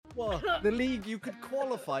What? The league you could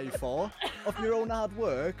qualify for of your own hard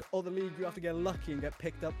work, or the league you have to get lucky and get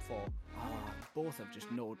picked up for? Both have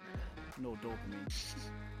just no dopamine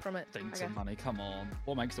from it. Stinks of money. Come on.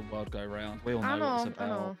 What makes the world go round? We all know what it's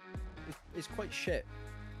about. It's quite shit,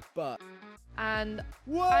 but and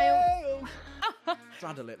Wales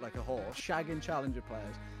straddle it like a horse, shagging challenger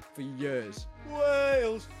players for years.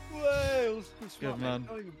 Wales. Good man.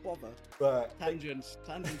 Don't even bother. But Tangents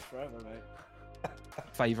forever, mate.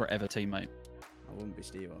 Favourite ever teammate? I wouldn't be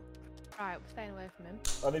Steve. Right, we're staying away from him.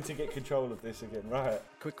 I need to get control of this again, right?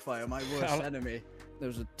 Quickfire, my worst enemy. There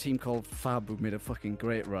was a team called Fab who made a fucking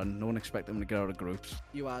great run. No one expected them to get out of groups.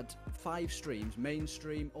 You had 5 streams, main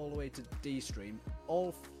stream all the way to D stream.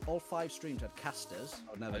 All 5 streams had casters.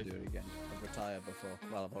 I would never do it again. I've retired before.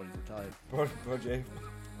 Well, I've already retired. Roger.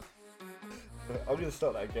 I'm going to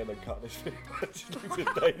start that again and cut this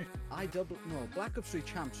video. Black Ops 3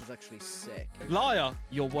 Champs was actually sick. Liar!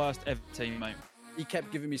 Your worst ever teammate. He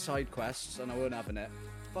kept giving me side quests and I weren't having it.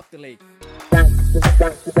 Fuck the league.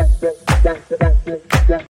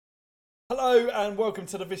 Hello and welcome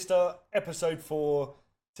to the Vista episode 4.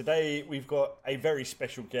 Today we've got a very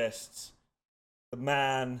special guest. The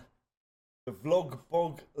man, the vlog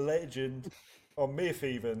bog legend on Myth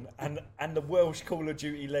even, and the Welsh Call of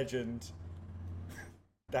Duty legend,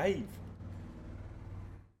 Dave.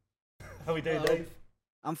 How are we doing, Dave?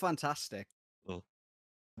 I'm fantastic.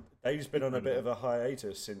 Dave's been on a bit of a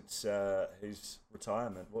hiatus since his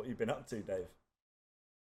retirement. What have you been up to, Dave?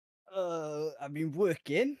 I've been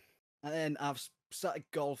working, and then I've started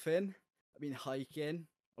golfing. I've been hiking.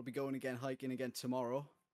 I'll be going hiking again tomorrow.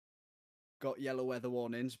 Got yellow weather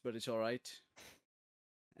warnings, but it's all right.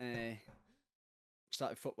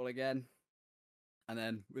 Started football again, and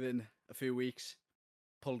then within a few weeks,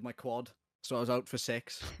 pulled my quad, so I was out for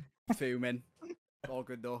 6, fuming. All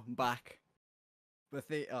good though. I'm back. But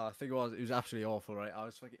the thing was, it was absolutely awful, right? I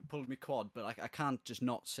was fucking pulled my quad, but I can't just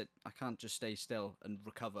not sit. I can't just stay still and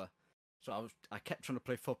recover. So I kept trying to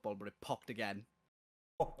play football, but it popped again.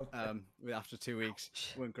 After 2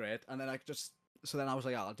 weeks, weren't great. And then I was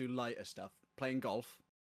like, I'll do lighter stuff. Playing golf.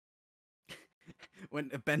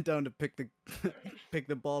 Bent down to pick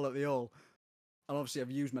the ball at the hole, and obviously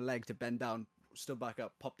I've used my leg to bend down, stood back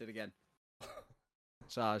up, popped it again.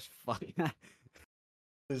 So I was fucking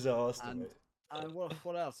disaster. And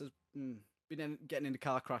what else? There's been getting into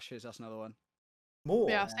car crashes. That's another one. More?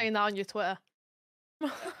 Yeah, I've seen that on your Twitter.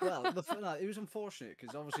 Well, it was unfortunate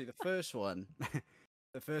because obviously the first one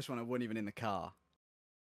I wasn't even in the car.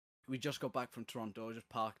 We just got back from Toronto, just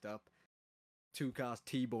parked up. 2 cars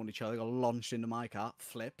T-boned each other, got launched into my car,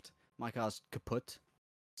 flipped. My car's kaput.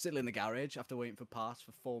 Still in the garage after waiting for parts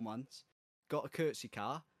for 4 months. Got a courtesy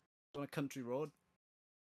car on a country road.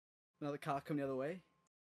 Another car coming the other way.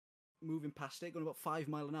 Moving past it, going about 5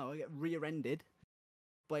 miles an hour, get rear-ended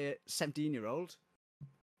by a 17-year-old.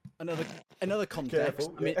 Another context.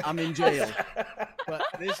 Careful, I'm in jail, but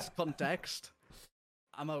this context,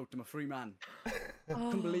 I'm out. I'm a free man. I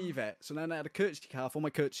couldn't believe it. So then I had a courtesy car for my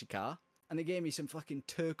courtesy car, and they gave me some fucking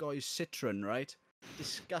turquoise Citroen, right?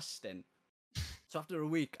 Disgusting. So after a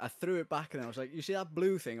week, I threw it back, and I was like, "You see that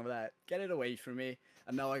blue thing over there? Get it away from me!"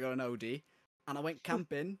 And now I got an Audi, and I went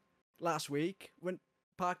camping last week.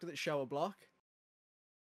 Parked at the shower block,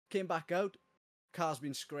 came back out, car's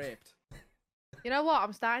been scraped. You know what?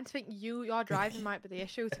 I'm starting to think your driving might be the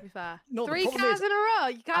issue, to be fair. No, 3 cars in a row?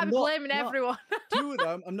 You can't be blaming everyone. 2 of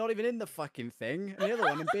them, I'm not even in the fucking thing. And the other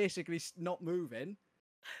one, I'm basically not moving.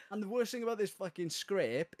 And the worst thing about this fucking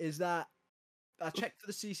scrape is that I checked for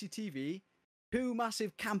the CCTV. 2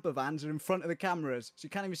 massive camper vans are in front of the cameras, so you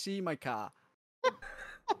can't even see my car.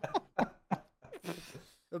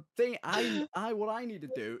 The thing what I need to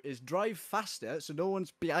do is drive faster so no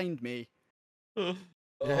one's behind me. Oh,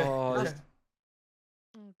 Oh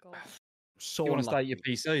god. So you want to stay at your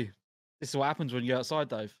PC? This is what happens when you go outside,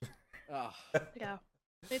 Dave. Oh. Yeah.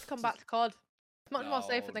 Need to come back to COD. It's much more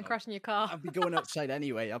safer than crashing your car. I'll be going outside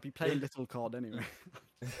anyway. I'll be playing Little COD anyway.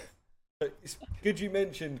 It's good you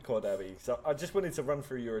mentioned COD, Abby. So I just wanted to run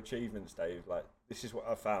through your achievements, Dave. Like, this is what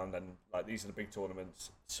I found, and like these are the big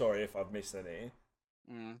tournaments. Sorry if I've missed any.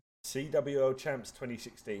 CWL Champs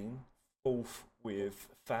 2016, 4th with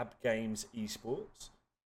Fab Games Esports.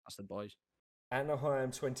 That's the boys.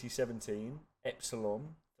 Anaheim 2017,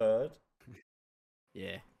 Epsilon 3rd.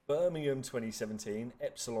 Yeah. Birmingham 2017,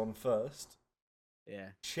 Epsilon 1st. Yeah.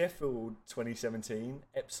 Sheffield 2017,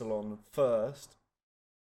 Epsilon 1st.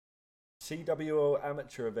 CWL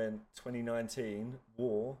Amateur Event 2019,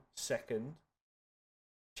 War 2nd.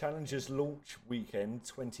 Challengers Launch Weekend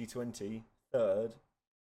 2020, 3rd.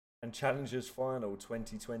 And Challengers Final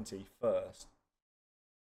 2020, 1st.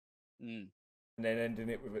 Mm. and then ending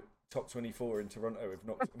it with a top 24 in Toronto with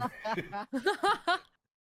Noctem.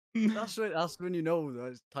 That's when you know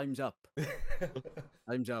that time's up.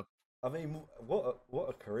 Time's up. I mean, what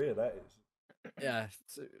a career that is. Yeah.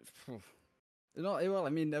 Well, I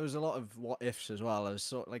mean, there was a lot of what ifs as well. There was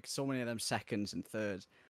so many of them seconds and thirds.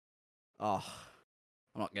 Oh,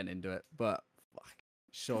 I'm not getting into it, but fuck.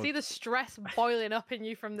 See the stress boiling up in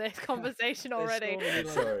you from this conversation already.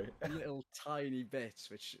 There's so Sorry. many, little tiny bits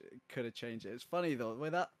which could have changed it. It's funny though,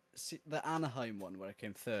 with the Anaheim one where I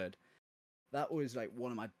came third, that was like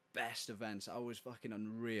one of my best events. I was fucking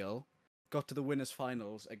unreal. Got to the winners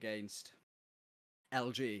finals against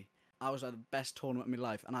LG. I was at the best tournament of my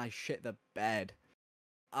life, and I shit the bed.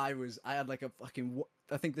 I had like a fucking.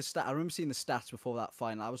 I think I remember seeing the stats before that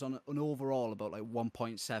final. I was on an overall about like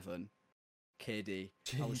 1.7 KD.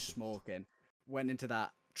 I was smoking. Went into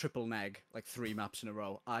that triple neg like 3 maps in a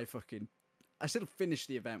row. I still finished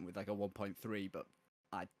the event with like a 1.3, but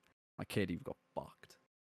my KD got fucked.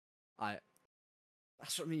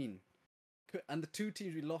 That's what I mean. And the 2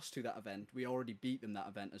 teams we lost to that event, we already beat them that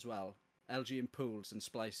event as well. LG in pools and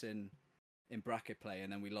Splice in bracket play,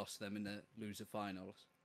 and then we lost them in the loser finals.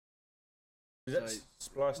 Was that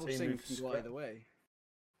Splice Those team things with can go either way.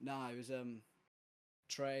 Nah, it was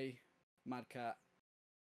Trey, Madcat,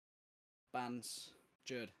 Bans,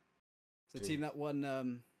 Judd. It's the team that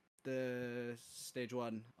won the stage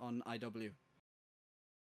 1 on IW.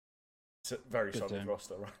 It's a very Good solid team.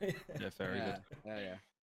 roster, right? Yeah, very good. Yeah.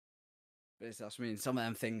 But that's what I mean. Some of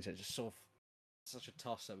them things are just such a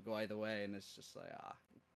toss up, go either way, and it's just like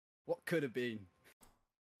what could have been.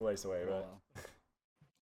 Always the way, right?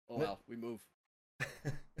 Oh well, we move.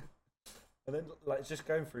 And then, like, just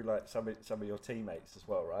going through like some of your teammates as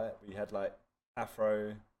well, right? We had like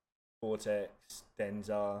Afro, Vortex,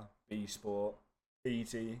 Denza, B Sport,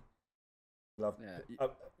 PT. Love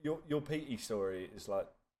your PT story is like,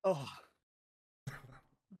 oh,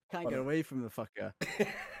 can't get away from the fucker,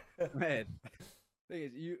 man. Thing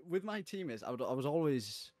is, with my teammates, I was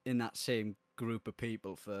always in that same group of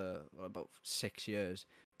people for about 6 years.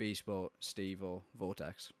 B Sport, Steve-O,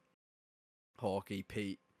 Vortex, Hawkey,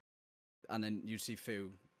 Pete, and then you'd see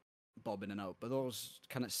Fu bobbing and out. But those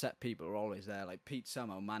kind of set people are always there. Like Pete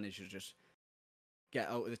somehow managed to just get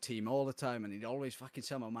out of the team all the time, and he'd always fucking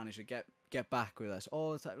somehow manage to get back with us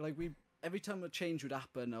all the time. Like every time a change would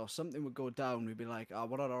happen or something would go down, we'd be like, "Oh,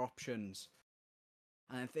 what are our options?"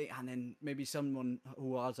 And then maybe someone who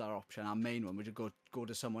was our option, our main one, would just go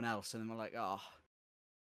to someone else, and then we're like, "Oh,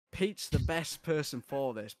 Pete's the best person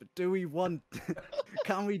for this, but do we want?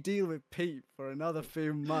 Can we deal with Pete for another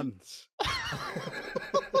few months?"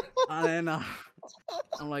 And then I'm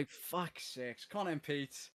like, "Fuck's sakes, Con and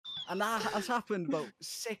Pete," and that has happened about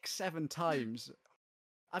 6-7 times.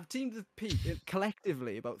 I've teamed with Pete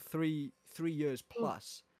collectively about three years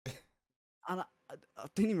plus, and I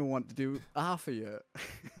didn't even want to do half a year.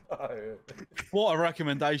 What a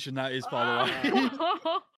recommendation that is, by the way.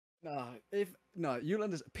 You'll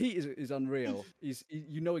understand. Pete is unreal.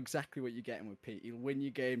 You know exactly what you're getting with Pete. He'll win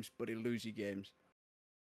your games, but he'll lose your games.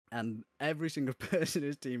 And every single person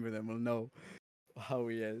who's teamed with him will know how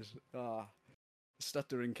he is.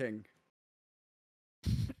 Stuttering king.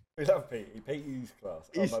 We love Pete. Pete's class.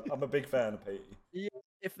 I'm a big fan of Pete.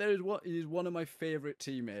 If there is he's one of my favourite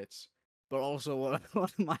teammates, but also one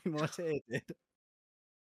of my most hated.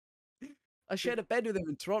 I shared a bed with him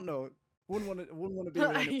in Toronto. Wouldn't want to be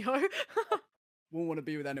with anyone. Wouldn't want to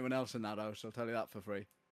be with anyone else in that house. I'll tell you that for free.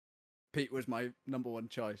 Pete was my number one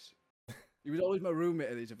choice. He was always my roommate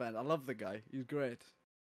at these events. I love the guy. He's great.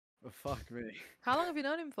 But fuck me. How long have you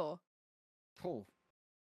known him for? Oh.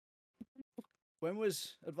 When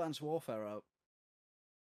was Advanced Warfare out?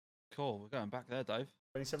 Cool, we're going back there, Dave.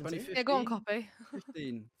 2017? Yeah, go on, copy.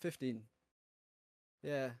 15.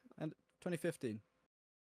 Yeah, and 2015.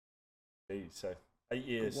 So 8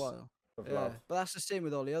 years of Yeah, love. but that's the same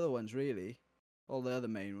with all the other ones, really. All the other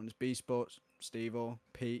main ones: B Sports, Steve-O,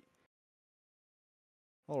 Pete,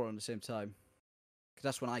 all around the same time. Because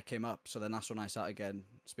that's when I came up. So then that's when I started again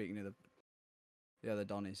speaking to the other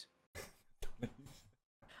Donnies.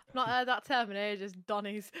 Not heard that term in ages.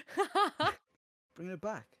 Donnies. Bringing it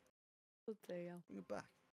back. Oh dear. Bring it back.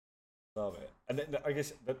 Love it. And then I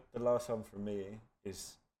guess the last one from me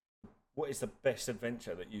is, what is the best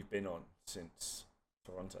adventure that you've been on since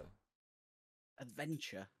Toronto?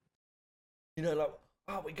 Adventure. You know,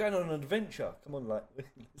 like, we're going on an adventure. Come on, like,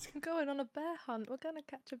 let's go. We're going on a bear hunt. We're gonna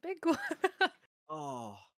catch a big one.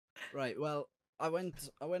 Oh, right. Well, I went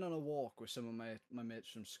on a walk with some of my mates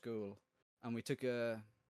from school, and we took a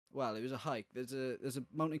well, it was a hike. There's a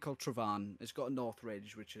mountain called Travan. It's got a north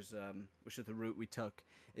ridge, which is the route we took.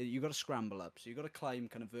 You got to scramble up, so you got to climb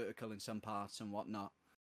kind of vertical in some parts and whatnot.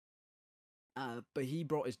 But he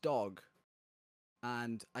brought his dog,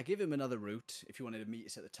 and I gave him another route if you wanted to meet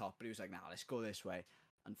us at the top. But he was like, "Nah, let's go this way."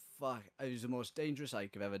 And fuck, it was the most dangerous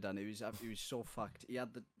hike I've ever done. He was so fucked. He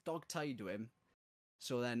had the dog tied to him,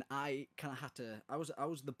 so then I kind of had to. I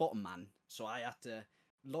was the bottom man, so I had to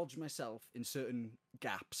lodge myself in certain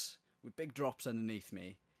gaps with big drops underneath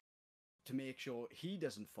me to make sure he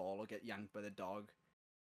doesn't fall or get yanked by the dog.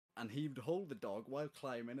 And he would hold the dog while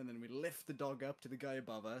climbing, and then we'd lift the dog up to the guy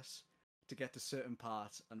above us to get to certain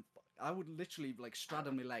parts. And I would literally like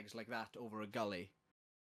straddle my legs like that over a gully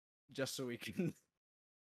just so we can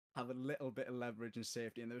have a little bit of leverage and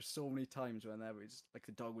safety. And there were so many times when there was like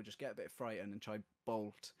the dog would just get a bit frightened and try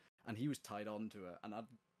bolt, and he was tied onto it, and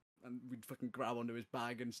we'd fucking grab onto his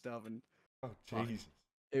bag and stuff. And oh Jesus,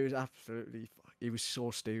 it was absolutely. It was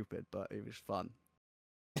so stupid, but it was fun.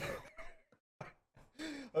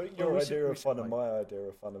 I think your idea of fun and my idea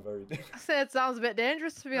of fun are very different. I said it sounds a bit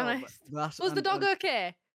dangerous, to be honest. Was the dog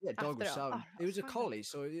okay? Yeah, dog was sound. Oh, it was a fine. collie,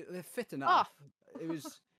 so they're fit enough. It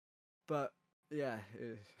was, but yeah,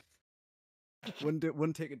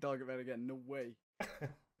 wouldn't take a dog about again. No way.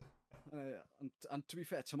 And to be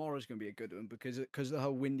fair, tomorrow's going to be a good one because of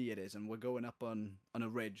how windy it is, and we're going up on a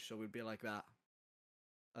ridge, so we'll be like that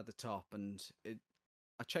at the top. And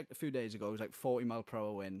I checked a few days ago; it was like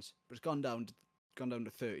 40-mile-per-hour winds, but it's gone down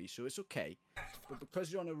to 30, so it's okay. But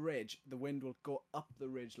because you're on a ridge, the wind will go up the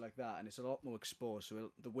ridge like that, and it's a lot more exposed,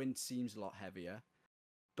 so the wind seems a lot heavier.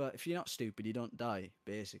 But if you're not stupid, you don't die,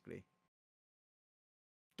 basically.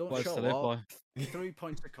 Don't show up. 3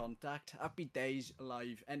 points of contact. Happy days,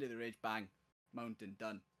 alive. End of the ridge, bang. Mountain,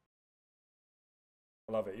 done.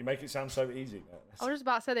 I love it. You make it sound so easy. I was just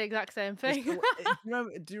about to say the exact same thing.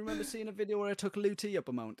 Do you remember seeing a video where I took Luty up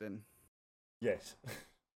a mountain? Yes.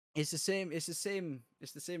 It's the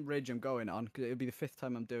same ridge I'm going on because it'll be the 5th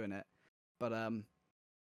time I'm doing it. But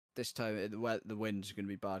this time the wind's going to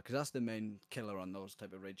be bad because that's the main killer on those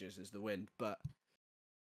type of ridges is the wind. But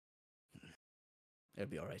it'll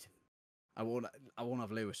be all right. I won't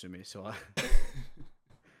have Lewis with me, so that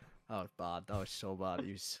was bad. That was so bad.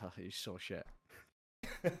 He was so shit.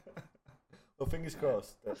 Well, fingers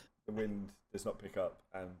crossed that the wind does not pick up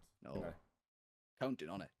and no. You know. Counting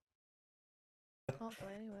on it.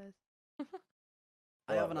 Hopefully, anyways.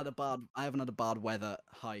 I haven't had a bad weather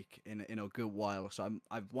hike in a good while, so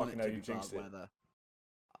I want it to be bad weather.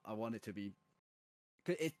 I want it to be.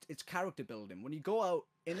 It's character building. When you go out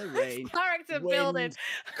in the rain, building,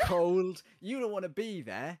 cold, you don't want to be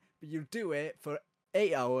there, but you do it for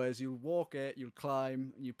 8 hours. You'll walk it, you'll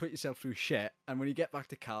climb, and you put yourself through shit. And when you get back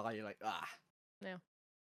to car, you're like, yeah,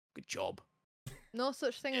 good job. No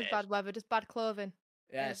such thing as bad weather, just bad clothing.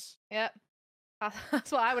 Yes. Yep.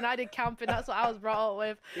 That's what when I did camping. That's what I was brought up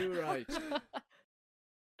with. You're right.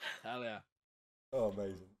 Hell yeah. Oh,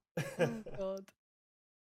 amazing. Oh God.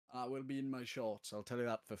 I will be in my shorts. I'll tell you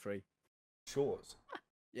that for free. Shorts.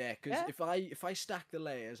 Yeah, because if I stack the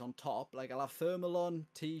layers on top, like I'll have thermal on,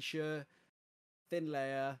 t-shirt, thin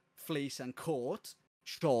layer, fleece, and coat,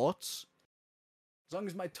 shorts. As long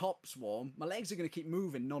as my top's warm, my legs are going to keep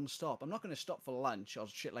moving non-stop. I'm not going to stop for lunch or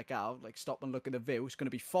shit like that. Like stop and look at the view. It's going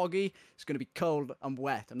to be foggy. It's going to be cold and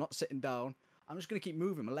wet. I'm not sitting down. I'm just going to keep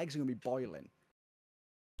moving. My legs are going to be boiling.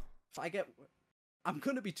 I'm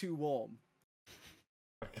going to be too warm.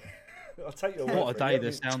 I'll take your What a day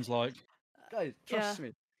this sounds like. Guys, trust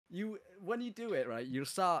me. When you do it right, you'll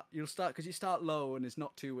start because you start low and it's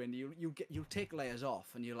not too windy. You'll take layers off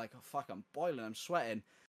and you're like, oh fuck, I'm boiling, I'm sweating.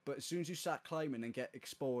 But as soon as you start climbing and get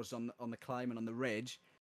exposed on the climb and on the ridge,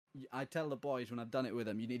 I tell the boys when I've done it with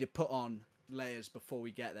them, you need to put on layers before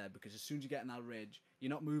we get there because as soon as you get on that ridge, you're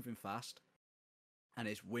not moving fast, and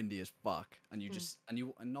it's windy as fuck, and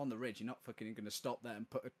and on the ridge, you're not fucking going to stop there and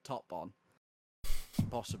put a top on.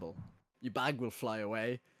 Impossible. Your bag will fly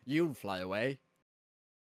away. You'll fly away.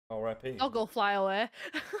 R.I.P. Dog will fly away.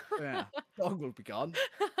 Yeah, dog will be gone.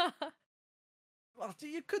 Well,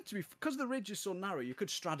 you could, because the ridge is so narrow, you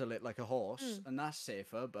could straddle it like a horse, and that's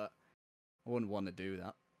safer, but I wouldn't want to do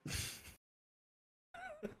that.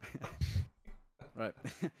 Right.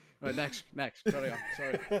 Right, next. Carry on.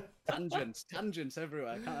 Sorry. Tangents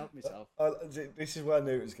everywhere. I can't help myself. This is why I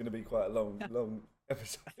knew it was going to be quite a long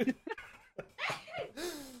episode.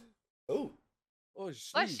 Oh,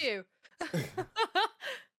 Bless you.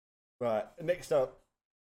 Right, next up,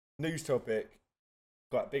 news topic,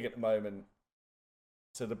 quite big at the moment.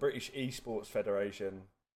 So the British Esports Federation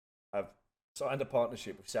have signed a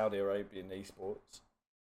partnership with Saudi Arabian Esports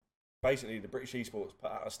basically the British esports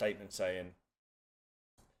put out a statement saying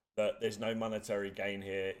that there's no monetary gain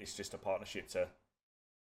here. It's just a partnership to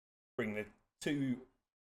bring the two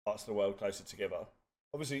parts of the world closer together.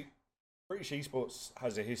 Obviously, British esports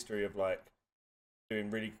has a history of like doing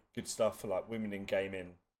really good stuff for like women in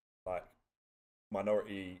gaming, like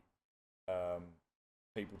minority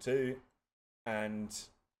people too, and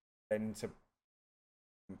then to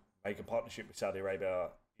make a partnership with Saudi Arabia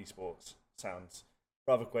esports sounds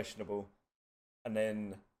rather questionable. And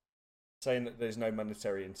then saying that there's no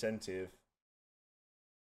monetary incentive,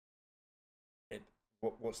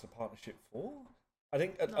 what's the partnership for? I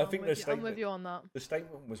think I'm with you on that. The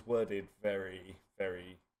statement was worded very,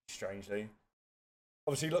 very strangely.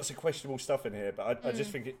 Obviously, lots of questionable stuff in here, but I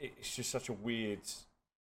just think it's just such a weird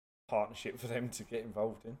partnership for them to get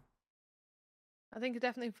involved in. I think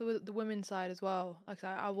definitely for the women's side as well. Like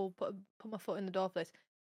I will put my foot in the door for this.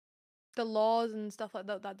 The laws and stuff like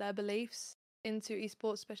that their beliefs into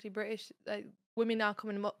esports, especially British, like, women are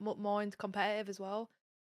coming more into competitive as well.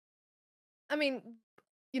 I mean,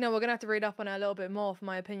 we're gonna have to read up on it a little bit more for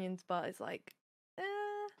my opinions, but it's like, a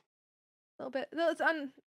little bit. It's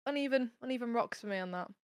uneven rocks for me on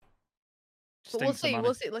that. But we'll see.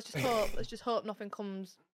 We'll see. Let's just hope nothing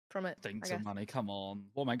comes from it. Stinks of money. Come on,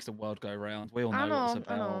 what makes the world go round? We all know what it's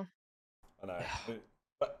about. I know,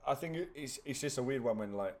 but I think it's just a weird one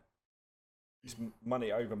when like it's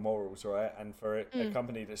money over morals, right? And for a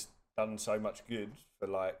company that's done so much good for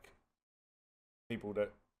like people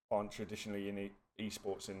that aren't traditionally in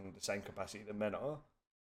esports in the same capacity that men are,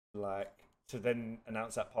 like to then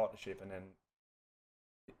announce that partnership and then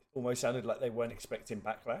it almost sounded like they weren't expecting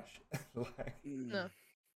backlash. No.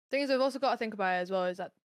 Thing is, we've also got to think about it as well, is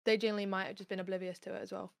that they generally might have just been oblivious to it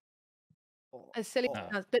as well. As silly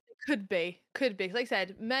as it could be. Because like I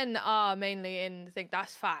said, men are mainly in, I think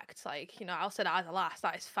that's fact. Like, I'll say that as a last,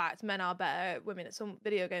 that is fact. Men are better at women at some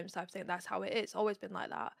video games type of thing. That's how it is. It's always been like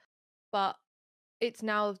that. But it's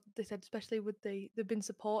now, they said, especially with they've been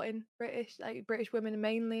supporting British women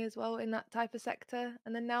mainly as well in that type of sector.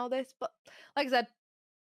 And then now this. But like I said,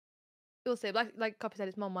 we'll see. Like Copy said,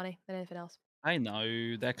 it's more money than anything else. I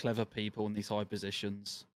know. They're clever people in these high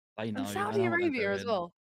positions. They know. And Saudi Arabia as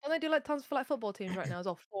well. Don't they do like tons for like football teams right now as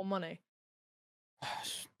well for money?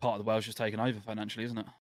 Part of the world's just taken over financially, isn't it?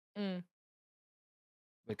 Mm.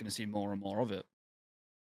 We're going to see more and more of it.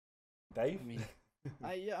 Dave?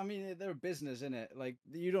 I mean, they're a business, innit? Like,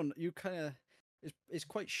 you kind of, it's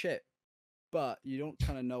quite shit, but you don't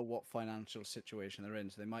kind of know what financial situation they're in.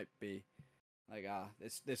 So they might be like,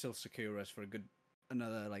 this will secure us for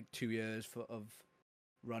another like 2 years of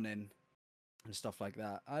running and stuff like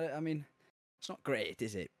that. I mean, it's not great,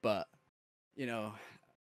 is it? But,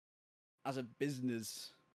 as a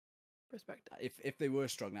business perspective, if they were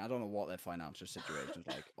struggling, I don't know what their financial situation's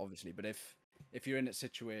like, obviously, but if you're in a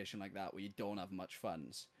situation like that where you don't have much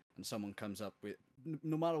funds and someone comes up with,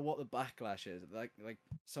 no matter what the backlash is, like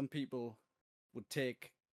some people would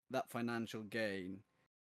take that financial gain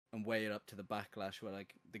and weigh it up to the backlash where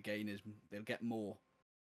like the gain is, they'll get more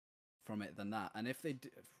from it than that. And if they do,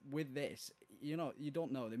 with this, you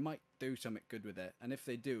don't know, they might do something good with it, and if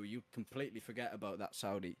they do, you completely forget about that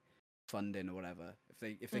Saudi funding or whatever.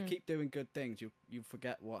 If they keep doing good things, you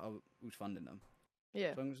forget who's funding them. Yeah,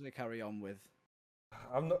 as long as they carry on with.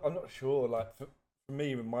 I'm not sure. Like for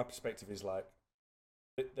me, my perspective is like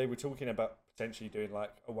they were talking about potentially doing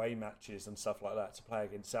like away matches and stuff like that to play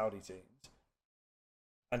against Saudi teams,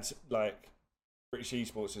 and like British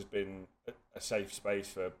esports has been a safe space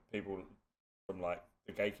for people from like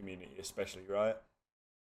the gay community, especially, right?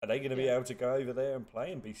 Are they going to be able to go over there and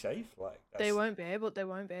play and be safe? Like they won't be able. They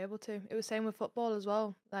won't be able to. It was same with football as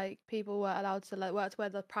well. Like people were allowed to wear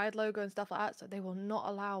the Pride logo and stuff like that, so they will not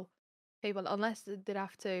allow people unless they'd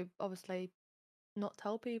have to obviously not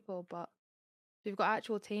tell people. But if you've got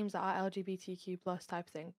actual teams that are LGBTQ plus type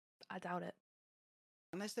thing, I doubt it.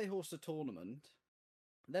 Unless they host a tournament.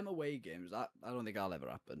 Them away games, I don't think that'll ever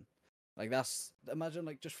happen. Like imagine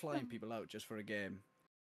like just flying people out just for a game.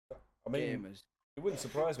 I mean, it wouldn't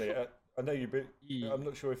surprise me. I know I'm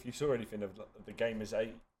not sure if you saw anything of the Gamers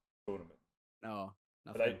 8 tournament. No,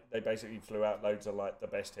 nothing. They basically flew out loads of like the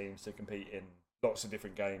best teams to compete in lots of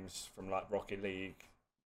different games from like Rocket League.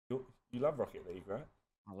 You love Rocket League, right?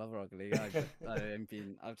 I love Rocket League. I've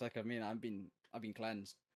been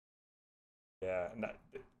cleansed. Yeah, and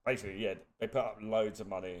basically, they put up loads of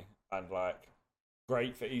money and like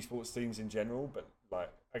great for esports teams in general, but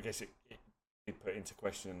like I guess it put into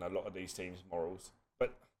question a lot of these teams' morals.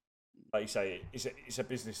 But like you say, it's a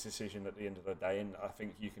business decision at the end of the day, and I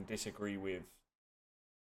think you can disagree with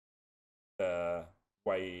the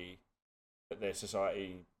way that their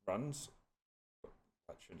society runs,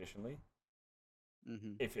 like traditionally.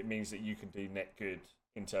 Mm-hmm. If it means that you can do net good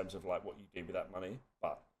in terms of like what you do with that money,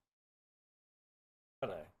 but I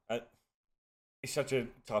don't know. It's such a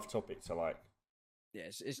tough topic to like. Yeah,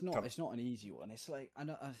 it's not an easy one. It's like I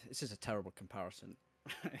know this is a terrible comparison.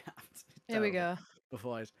 Here we go.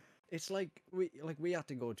 Before it's like we had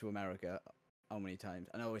to go to America how many times?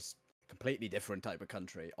 I know it's a completely different type of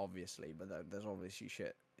country, obviously, but there's obviously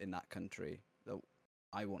shit in that country that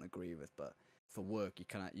I won't agree with. But for work,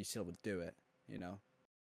 you still would do it, you know.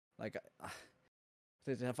 Like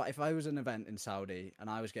if I was an event in Saudi and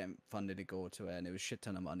I was getting funded to go to it and it was shit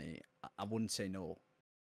ton of money, I wouldn't say no.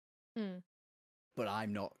 But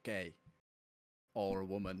I'm not gay or a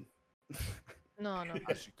woman. No.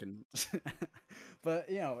 As you can. But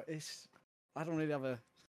you know, I don't really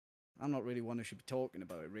I'm not really one who should be talking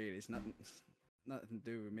about it. Really, it's nothing to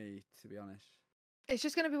do with me, to be honest. It's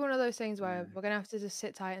just going to be one of those things where we're going to have to just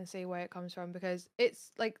sit tight and see where it comes from, because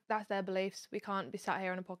it's like that's their beliefs. We can't be sat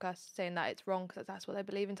here on a podcast saying that it's wrong because that's what they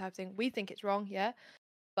believe in type thing. We think it's wrong, yeah,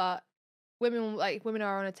 but women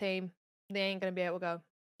are on a team, they ain't going to be able to go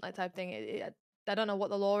like type thing. I don't know what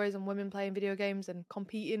the law is on women playing video games and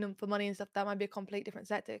competing for money and stuff. That might be a complete different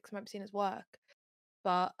sector because it might be seen as work.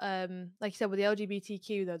 But like you said, with the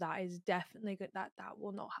LGBTQ though, that is definitely good. That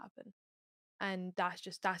will not happen. And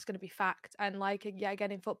that's going to be fact. And like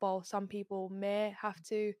again in football, some people may have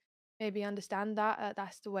to maybe understand that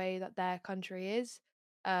that's the way that their country is.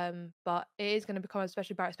 But it is going to become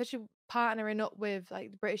especially partnering up with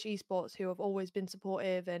like the British esports, who have always been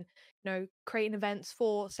supportive and creating events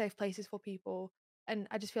for safe places for people. And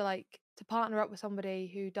I just feel like to partner up with somebody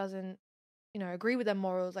who doesn't agree with their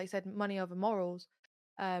morals, like I said, money over morals.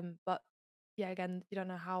 But yeah, again, you don't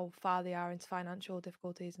know how far they are into financial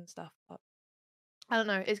difficulties and stuff. But I don't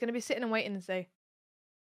know. It's going to be sitting and waiting and see.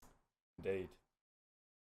 Indeed.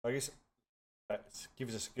 I guess that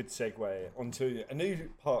gives us a good segue onto a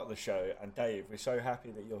new part of the show. And Dave, we're so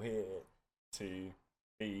happy that you're here to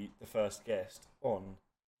be the first guest on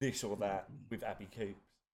This or That with Abby Coops.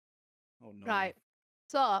 Oh no! Right.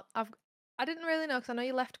 So I didn't really know because I know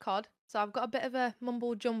you left COD, so I've got a bit of a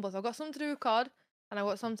mumble jumble. So I've got something to do with COD, and I've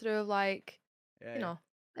got something to do with like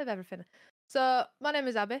of everything. So my name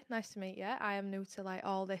is Abby. Nice to meet you. I am new to like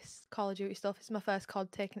all this Call of Duty stuff. It's my first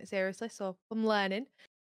COD, taking it seriously, so I'm learning.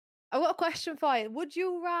 I've got a question for you. Would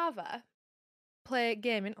you rather play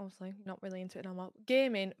gaming? Obviously, you're not really into it no more.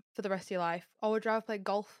 Gaming for the rest of your life, or would you rather play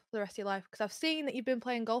golf for the rest of your life? Because I've seen that you've been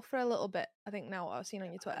playing golf for a little bit. I think now what I've seen on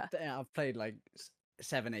your Twitter. Yeah, I've played like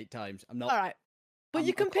 7-8 times. I'm not. All right, but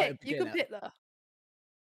you can pick. You can pick though.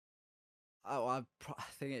 Oh,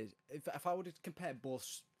 thing is, if I were to compare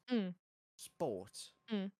both sports,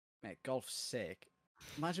 mate, golf's sick.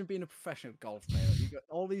 Imagine being a professional golf player. You got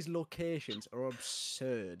all these locations are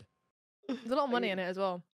absurd. There's a lot of money in it as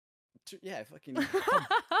well. Yeah, fucking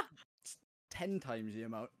 10 times the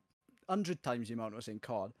amount, 100 times the amount I was in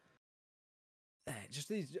COD. Just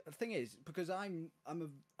these. The thing is, because I'm an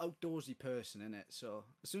outdoorsy person, innit? So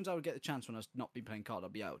as soon as I would get the chance when I was not be playing COD,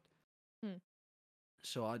 I'd be out.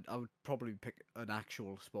 So I would probably pick an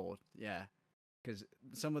actual sport, yeah, because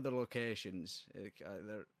some of the locations,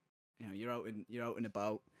 they're, you're out and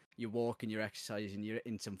about, you're walking, you're exercising, you're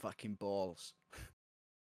in some fucking balls.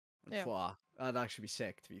 Yeah. That'd actually be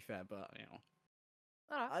sick, to be fair, but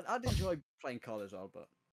Right. I'd enjoy playing COD as well, but.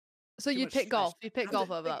 So you'd pick golf. You'd pick golf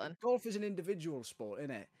over that then. Golf is an individual sport,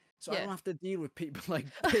 innit? So yeah. I don't have to deal with people like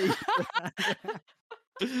Pete.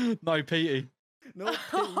 No, Petey. No,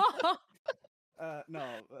 Pete. No,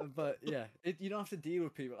 but yeah, you don't have to deal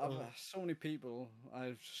with people. So many people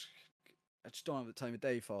I just don't have the time of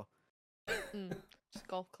day for. Just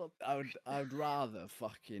golf club. I'd rather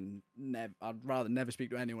never speak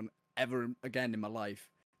to anyone ever again in my life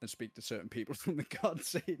than speak to certain people from the COD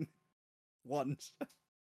scene once.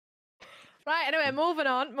 Right. Anyway, moving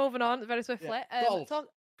on very swiftly. Yeah. Golf.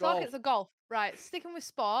 Talking to golf. Right. Sticking with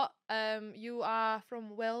sport. You are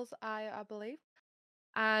from Wales, I believe.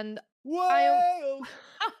 And Wales.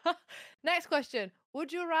 Next question: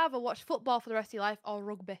 would you rather watch football for the rest of your life or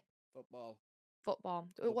rugby? Football.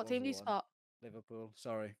 What team do you support? Liverpool.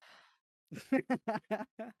 Sorry.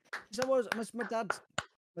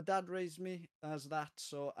 My dad raised me as that,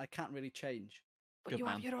 so I can't really change. But you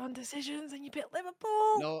have your own decisions, and you pick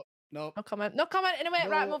Liverpool. No. No comment. Anyway, no,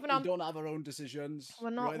 right, moving on. We don't have our own decisions. We're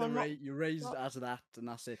not. You're raised as that, and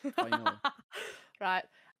that's it. I know. Right.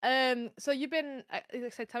 So you've been, like I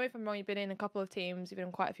said, tell me if I'm wrong. You've been in a couple of teams. You've been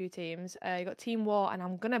in quite a few teams. You got Team War, and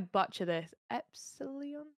I'm gonna butcher this.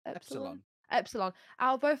 Epsilon.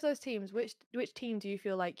 Out of both those teams, which team do you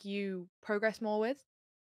feel like you progress more with?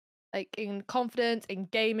 Like in confidence, in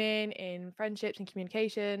gaming, in friendships, in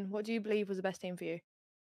communication? What do you believe was the best team for you?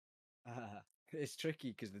 It's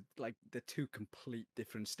tricky because they're two complete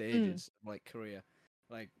different stages of like career.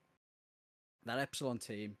 Like that Epsilon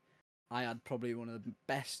team, I had probably one of the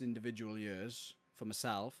best individual years for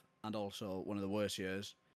myself, and also one of the worst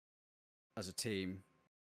years as a team.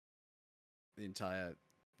 The entire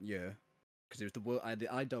year, because it was I had the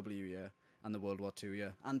IW year and the World War II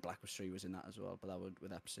year, and Black Ops 3 was in that as well, but that was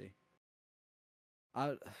with EPC.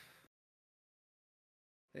 I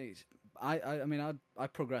mean, I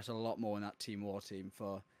progressed a lot more in that Team War team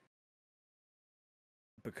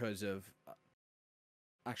because of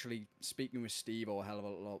actually speaking with Steve or a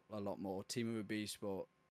hell of a lot more, teaming with B Sport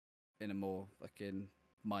in a more fucking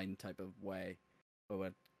mind type of way, where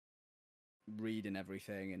we're reading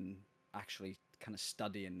everything and actually kind of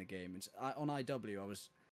studying the game. And on IW,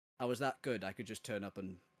 I was that good. I could just turn up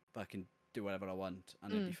and fucking do whatever I want,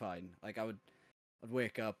 and it'd be fine. Like I'd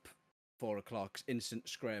wake up 4 o'clock, instant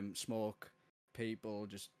scrim, smoke, people.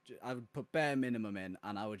 I would put bare minimum in,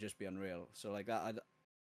 and I would just be unreal. So like that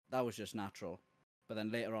was just natural. But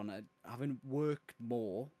then later on, having worked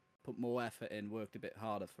more, put more effort in, worked a bit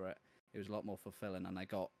harder for it, it was a lot more fulfilling, and I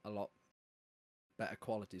got a lot better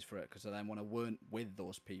qualities for it. Because then when I weren't with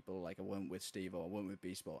those people, like I weren't with Steve or I weren't with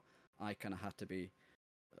B Sport, I kind of had to be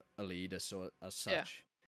a leader. So as such,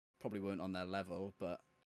 probably weren't on their level, but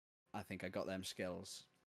I think I got them skills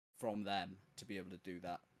from them to be able to do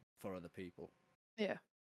that for other people. Yeah.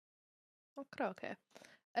 Okay.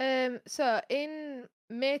 So in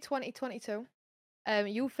May 2022,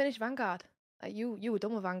 you finished Vanguard. You were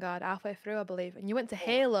done with Vanguard halfway through, I believe, and you went to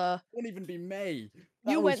Halo. It wouldn't even be May.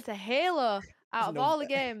 You went to Halo out of all the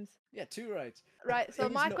games. Yeah, 2 right. Right, so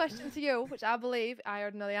my question to you, which I believe I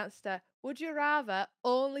already know the answer to, would you rather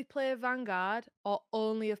only play Vanguard or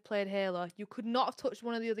only have played Halo? You could not have touched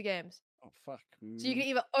one of the other games. Oh, fuck. So you can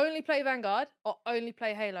either only play Vanguard or only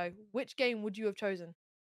play Halo. Which game would you have chosen?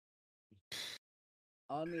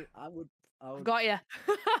 I would. Got you.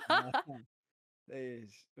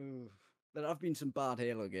 There have been some bad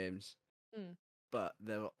Halo games, but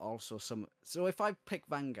there are also some. So if I pick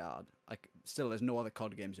Vanguard, still there's no other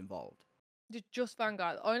COD games involved. Just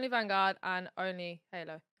Vanguard, only Vanguard and only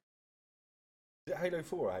Halo. Is it Halo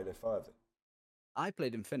 4 or Halo 5? I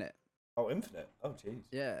played Infinite. Oh, Infinite. Oh, jeez.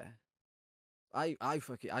 Yeah. As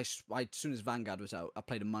soon as Vanguard was out, I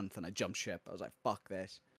played a month and I jumped ship. I was like, fuck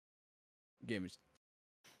this. Game is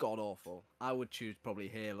god awful. I would choose probably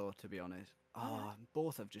Halo, to be honest.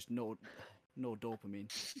 Both have just no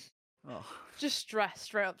dopamine. Just stress,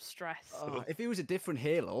 straight up stress. If it was a different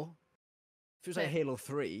Halo, if it was like Halo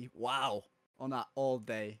 3, wow, on that all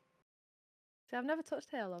day. See, I've never touched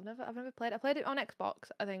Halo. I've never played it. I played it on Xbox,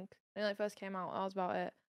 I think. When it first came out, that was about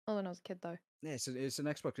it. Not when I was a kid, though. Yeah, it's an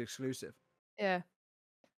Xbox exclusive. Yeah.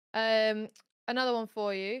 Another one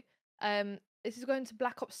for you. This is going to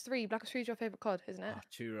Black Ops 3. Black Ops 3 is your favourite COD, isn't it?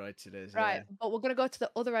 Too right it is. Right, yeah. but we're going to go to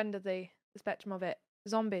the other end of the spectrum of it.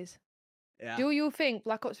 Zombies. Yeah. Do you think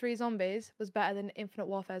Black Ops 3 Zombies was better than Infinite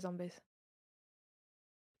Warfare Zombies?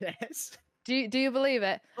 Yes. Do you believe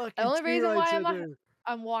it? Fucking the only reason why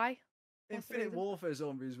and why? Infinite Warfare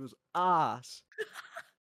Zombies was ass.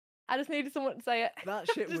 I just needed someone to say it. That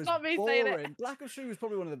shit was not me boring. saying it. Black Ops 3 was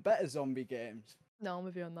probably one of the better zombie games. No, I'm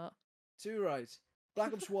with you on that. Too right.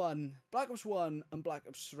 Black Ops 1 and Black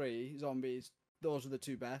Ops 3 Zombies, those are the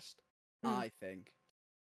two best, I think.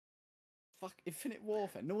 Fuck Infinite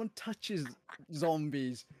Warfare. No one touches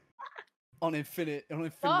zombies on Infinity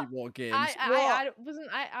War games. I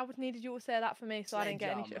needed you to say that for me, so I didn't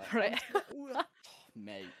get any shit for it.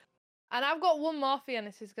 Mate. And I've got one more for you, and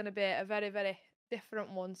this is going to be a very, very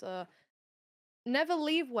different one. So, never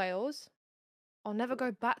leave Wales or never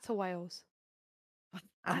go back to Wales.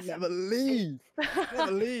 Never leave.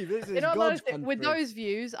 Never leave. This is God's country. With those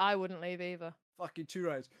views, I wouldn't leave either. Fucking two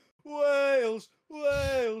rights. Wales.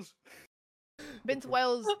 Been to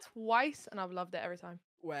Wales twice, and I've loved it every time.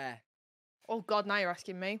 Where? Oh God, now you're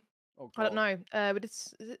asking me. Oh, I don't know. But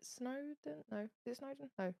is it Snowdon? No. Is it Snowdon?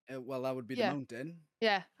 No. Well, that would be the mountain.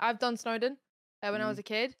 Yeah, I've done Snowdon when I was a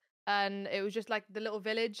kid, and it was just like the little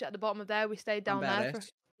village at the bottom of there. We stayed down there.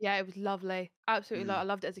 Yeah, it was lovely. Absolutely I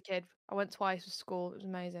loved it as a kid. I went twice to school. It was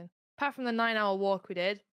amazing. Apart from the 9-hour walk we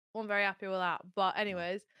did. Wasn't very happy with that. But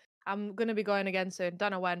anyways, I'm going to be going again soon. Don't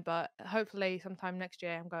know when, but hopefully sometime next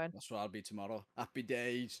year I'm going. That's where I'll be tomorrow. Happy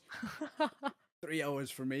days. 3 hours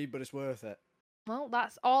for me, but it's worth it. Well,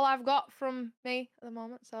 that's all I've got from me at the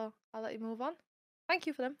moment, so I'll let you move on. Thank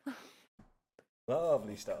you for them.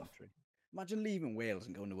 Lovely stuff. Imagine leaving Wales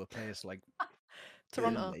and going to a place like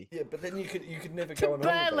Toronto. Burnley. Yeah, but then you could never To go on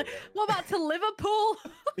Burnley. holiday. What about to Liverpool?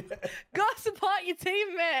 Yeah. Go support your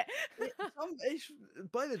team, mate. It's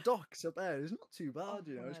by the docks up there. It's not too bad, Oh,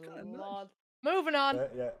 you know. It's my kind of nice. Lord. Moving on.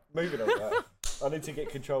 Yeah. Moving on. Right. I need to get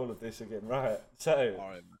control of this again. Right. So, All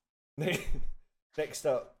right, next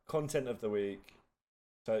up, content of the week.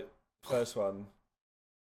 So, first one.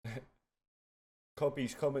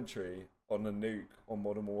 Copy's commentary on a nuke on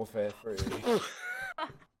Modern Warfare 3.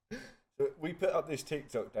 So we put up this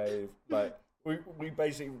TikTok, Dave. Like, we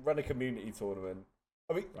basically run a community tournament.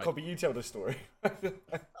 I mean, Right. Copy, you tell the story.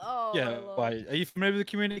 Oh, Yeah, Lord. wait. Are you familiar with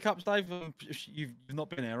the community cups, Dave? If you've not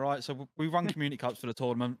been here, right? So we run community cups for the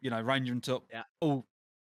tournament. You know, ranging to Yeah.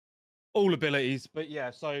 all abilities. But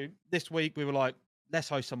yeah, so this week we were like, let's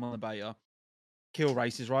host some on the beta. Kill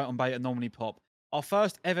races, right? On beta normally pop. Our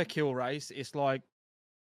first ever kill race. It's like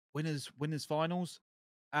winners finals,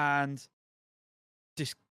 and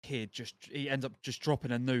this kid he ends up just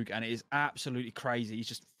dropping a nuke, and it is absolutely crazy. He's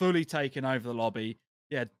just fully taken over the lobby.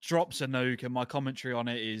 Yeah, drops a nuke, and my commentary on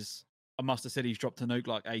it is, I must have said he's dropped a nuke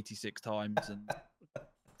like 86 times, and yeah,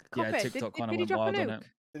 Copy, TikTok did kind of he went drop a wild on nuke?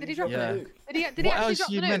 it. Did he drop Yeah. a nuke? Did he What actually else drop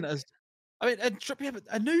you the meant nuke? as? I mean,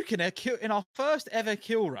 a nuke in our first ever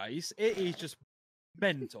kill race. It is just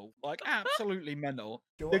mental, like absolutely mental.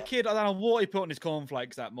 The kid, I don't know what he put on his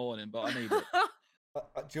cornflakes that morning, but I need it. Do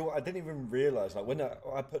you know what? I didn't even realise, like, when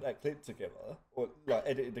I put that clip together, or like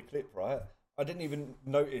edited the clip, right? I didn't even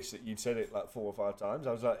notice that you'd said it like 4 or 5 times.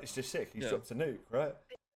 I was like, it's just sick. He's dropped a nuke, right?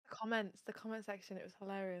 The comment section, it was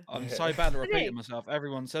hilarious. I'm Yeah. so bad at Did he? repeating myself.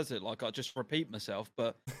 Everyone says it, like I just repeat myself.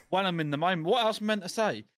 But when I'm in the moment, what else am I meant to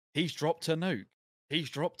say? He's dropped a nuke. He's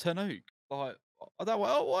dropped a nuke. Like, I don't.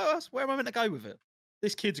 Oh, what else? Where am I meant to go with it?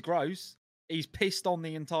 This kid's gross. He's pissed on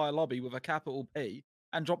the entire lobby with a capital P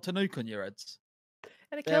and dropped a nuke on your heads.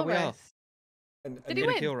 In a There kill we are. race. And Did he In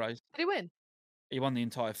a win? kill race. Did he win? He won the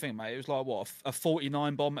entire thing, mate. It was like what, a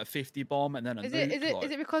 49 bomb, a 50 bomb, and then a Is nuke.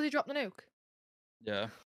 it because he dropped the nuke? Yeah.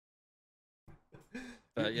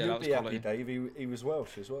 But yeah, you'll that was be happy, quality. Dave. He was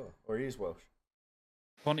Welsh as well, or he is Welsh.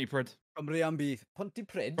 Pontypridd. From Riamby,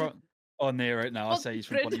 Pontypridd. Oh, near it now. I say he's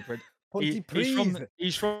from Pontypridd. Pontypridd. Pontypridd.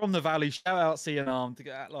 He's from the valley. Shout out Cian Arm to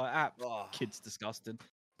get like Oh, kid's disgusting.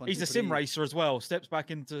 He's a Pontypridd. sim racer as well. Steps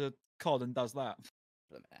back into COD and does that.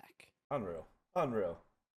 Unreal.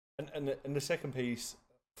 And the second piece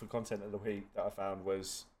for content of the week that I found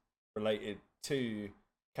was related to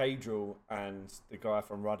Cadril and the guy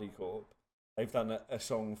from Ruddy Corp. They've done a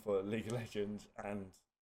song for League of Legends, and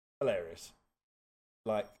hilarious.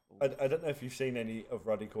 Like, I don't know if you've seen any of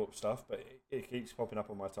Ruddy Corp stuff, but it keeps popping up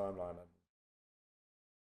on my timeline.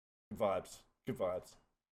 And good vibes.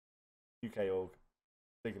 UK org,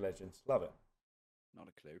 League of Legends, love it. Not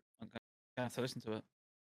a clue. Okay. Yeah, so listen to it.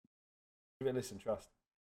 Give it a listen, trust.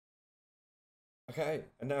 Okay,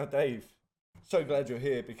 and now Dave, so glad you're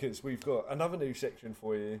here because we've got another new section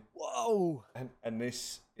for you. Whoa! And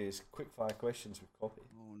this is quickfire questions with Copy.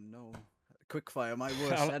 Oh no! Quickfire, my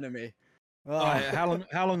worst enemy. Right, how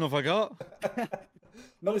long have I got?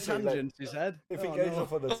 No Honestly, like, tangents, you said. If he goes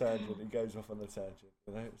off on a tangent, he goes off on a tangent.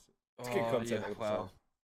 You know, it's good content. Yeah, wow.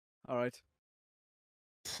 All right.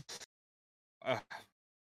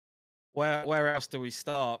 Where else do we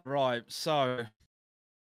start? Right, so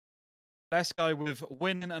let's go with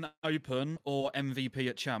winning an open or MVP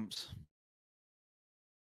at champs.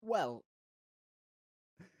 Well,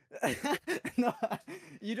 no,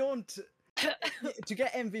 you don't. To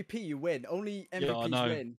get MVP, you win. Only MVPs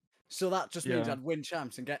win. So that just means I'd win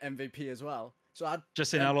champs and get MVP as well. So I'd just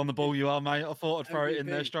seeing how on the ball you are, mate. I thought I'd throw it in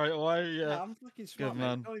there MVP. straight away. Yeah, Nah, I'm fucking smart, Good man.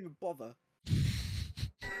 man. Don't even bother.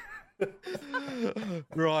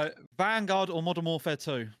 Right, Vanguard or Modern Warfare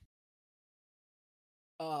 2?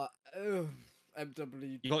 MW.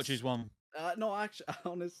 You got to choose one. No, actually,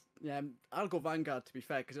 honest. Yeah, I'll go Vanguard to be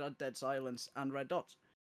fair because it had Dead Silence and Red Dots.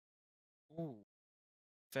 Ooh,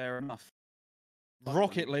 fair enough. Fuck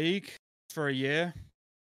Rocket them. League for a year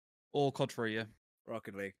or COD for a year?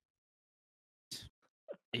 Rocket League.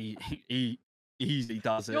 He easily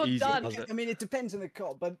does it. You're Easily done. does it. I mean, it depends on the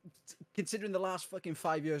COD, but considering the last fucking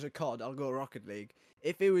 5 years of COD, I'll go Rocket League.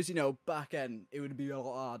 If it was, back end, it would be a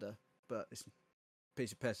lot harder. But it's a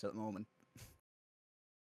piece of piss at the moment.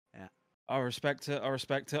 Yeah. I respect it.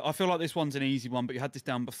 I feel like this one's an easy one, but you had this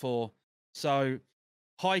down before. So,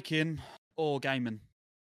 hiking or gaming?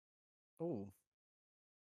 Oh.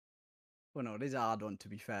 Well, no, it is a hard one to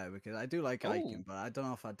be fair because I do like hiking, but I don't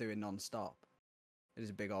know if I'd do it non-stop. It is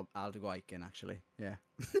a big. I'll go hiking actually. Yeah.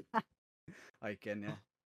 Hiking, yeah.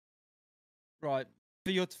 Right.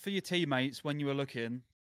 For your teammates, when you were looking,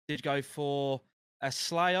 did you go for a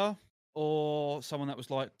Slayer or someone that was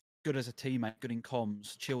like good as a teammate, good in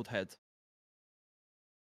comms, chilled head?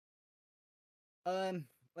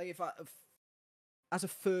 Like as a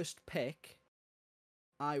first pick,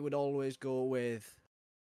 I would always go with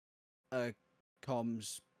a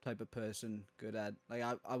comms type of person, good at. Like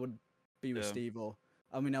I would be with Steve-O.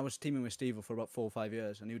 I mean, I was teaming with Steve-O for about 4 or 5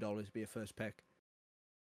 years, and he would always be a first pick.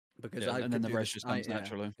 Because and then the rest just comes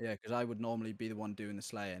naturally. Yeah, because I would normally be the one doing the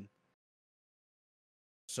slaying.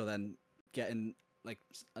 So then getting like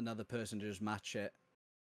another person to just match it,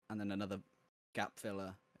 and then another gap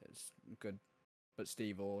filler is good. But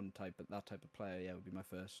Steve-O and that type of player, yeah, would be my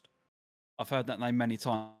first. I've heard that name many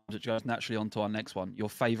times. It goes naturally on to our next one. Your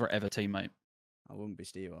favourite ever teammate? I wouldn't be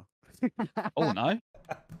Steve-O. Oh no.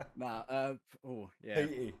 Nah. Oh yeah.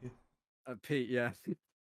 Pete. Yeah.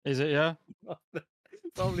 Is it? Yeah.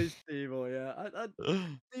 Probably Steve-O. Yeah.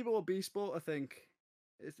 Steve-O or B-Sport. I think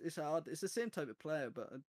it's hard. It's the same type of player, but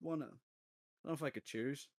I don't know if I could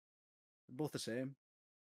choose. They're both the same.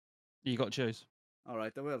 You got to choose. All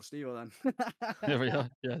right, then we'll Steve-O then. There we are.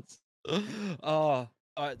 Yes.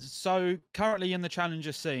 So currently in the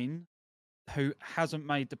challenger scene, who hasn't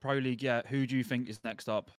made the pro league yet? Who do you think is next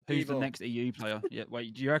up? Who's the next EU player? Yeah.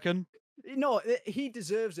 Wait. Do you reckon? No, he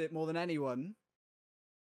deserves it more than anyone.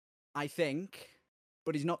 I think,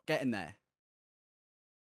 but he's not getting there.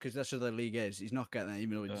 Because that's what the league is. He's not getting there,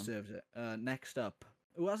 even though he deserves it. Next up,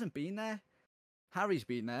 who hasn't been there? Harry's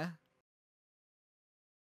been there.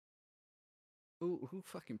 Who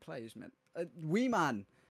fucking plays, man? Wee Man.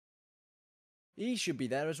 He should be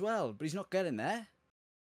there as well, but he's not getting there.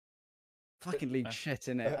 Fucking league shit,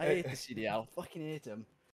 innit? I hate the CDL. Fucking hate him.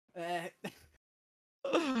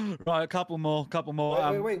 Right, a couple more.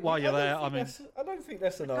 Wait. While you're there, I don't think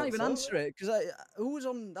that's an answer. I can't even answer it because who was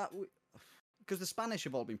on that? Because the Spanish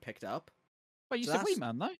have all been picked up. Wait, you said Wee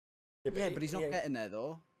Man though? Yeah, but he's not getting there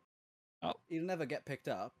though. Oh, he'll never get picked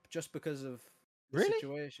up just because of the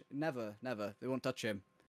situation. Never. They won't touch him.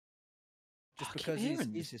 Just because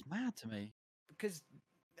this is mad to me. Because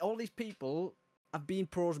all these people have been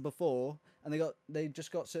pros before, and they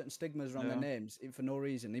just got certain stigmas around their names for no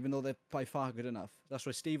reason, even though they're by far good enough. That's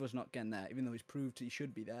why Steve was not getting there, even though he's proved he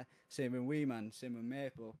should be there. Same with Wee Man, same with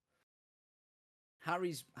Maple.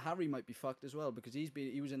 Harry might be fucked as well because he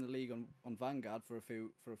was in the league on Vanguard for a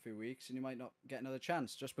few weeks, and he might not get another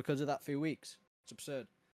chance just because of that few weeks. It's absurd.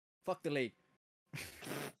 Fuck the league.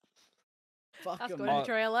 Fuck That's him. going in the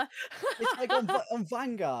trailer. It's like on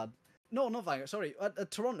Vanguard. No, not Vanguard. Sorry,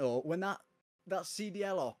 at Toronto when that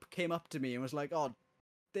CDL op came up to me and was like, "Oh,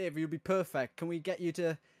 Dave, you'll be perfect. Can we get you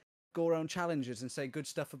to go around challenges and say good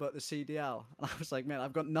stuff about the CDL?" And I was like, "Man,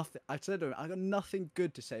 I've got nothing." I said to him, "I've got nothing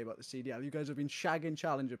good to say about the CDL. You guys have been shagging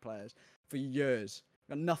challenger players for years.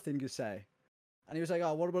 I've got nothing to say." And he was like,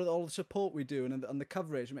 "Oh, what about all the support we do and the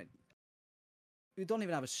coverage, mate? We don't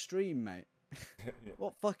even have a stream, mate.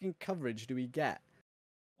 What fucking coverage do we get?"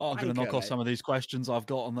 Oh, I'm going to knock off some of these questions I've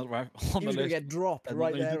got on the list. He was going to get dropped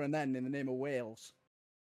right there and then in the name of Wales.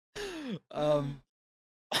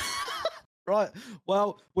 Right.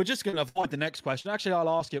 Well, we're just going to avoid the next question. Actually, I'll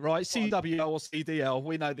ask it, right? CWL or CDL?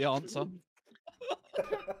 We know the answer.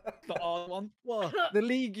 The hard one. What? The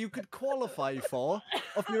league you could qualify for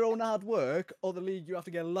of your own hard work, or the league you have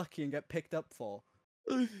to get lucky and get picked up for?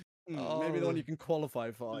 Maybe the one you can qualify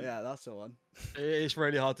for. Yeah, that's the one. It's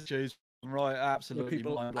really hard to choose. Right, absolutely.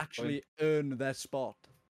 People actually earn their spot.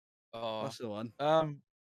 Oh, that's the one.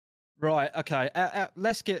 Right, okay.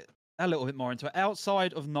 Let's get a little bit more into it.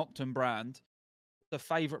 Outside of Noctem brand, the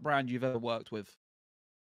favourite brand you've ever worked with?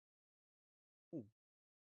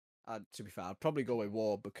 To be fair, I'd probably go with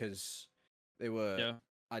War because they were.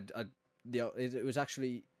 Yeah. It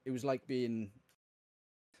was like being.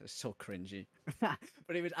 It's so cringy,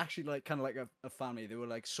 but it was actually like kind of like a family. They were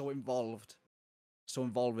like so involved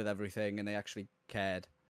with everything, and they actually cared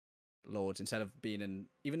loads instead of being in.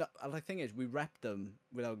 Even though, the thing is, we repped them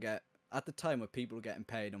without at the time when people were getting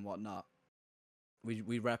paid and whatnot. We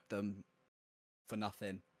repped them for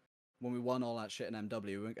nothing. When we won all that shit in MW,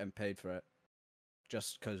 we weren't getting paid for it,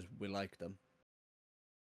 just because we liked them.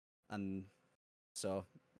 And so,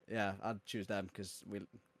 yeah, I'd choose them because we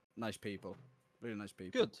nice people. Really nice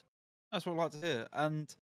people. Good. That's what I like to hear.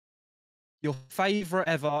 And your favourite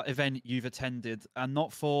ever event you've attended, and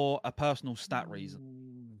not for a personal stat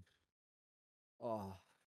reason?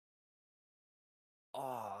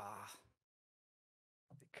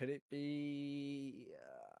 Could it be?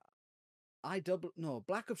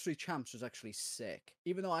 Black Ops 3 Champs was actually sick.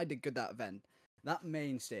 Even though I did good that event, that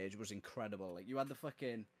main stage was incredible. Like you had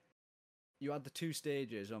the two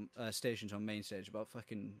stages on stations on main stage, about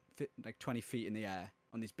fucking like 20 feet in the air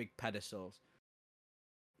on these big pedestals.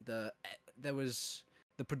 There was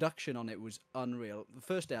the production on it was unreal. The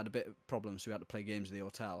first day I had a bit of problems, so we had to play games in the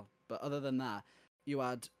hotel. But other than that, you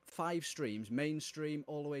had 5 streams, main stream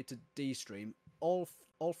all the way to D stream. All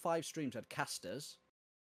 5 streams had casters.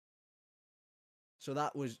 So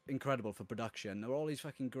that was incredible for production. There were all these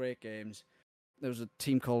fucking great games. There was a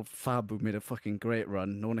team called Fab who made a fucking great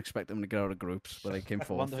run. No one expected them to get out of groups, but they came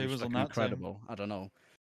forth. Wonder who was on fucking that incredible. Team. I don't know,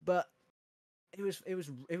 but it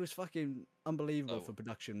was fucking unbelievable for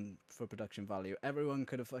production value. Everyone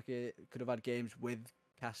could have had games with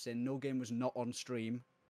casting. No game was not on stream.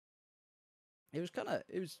 It was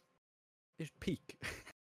peak.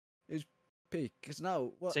 It was peak because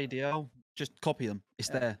now what CDL, just copy them. It's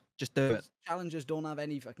there. Just do it. Challengers don't have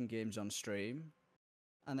any fucking games on stream,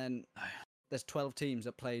 and then there's 12 teams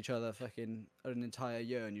that play each other fucking an entire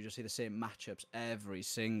year, and you just see the same matchups every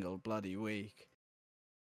single bloody week.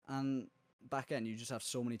 And back then, you just have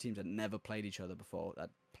so many teams that never played each other before that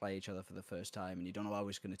play each other for the first time, and you don't know how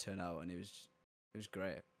it's going to turn out. And it was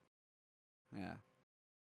great. Yeah,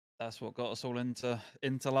 that's what got us all into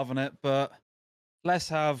loving it. But let's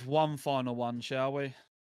have one final one, shall we?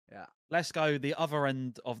 Yeah. Let's go the other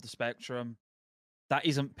end of the spectrum. That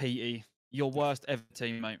isn't Petey. Your worst ever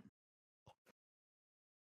teammate.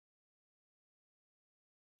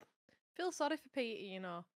 Feel sorry for Petey, you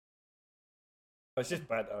know. It's just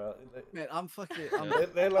bad. Man, I'm fucking.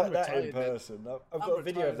 They're like I'm that retired, in person. I've got a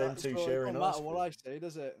video of them two sharing. It don't matter what I say,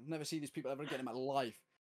 does it? I've never seen these people ever again in my life.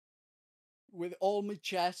 With all my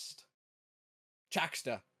chest,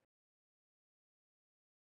 Chaxter.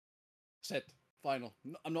 That's it. Final.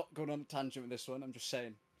 I'm not going on a tangent with this one. I'm just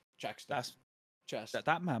saying, Chaxter. That's chest.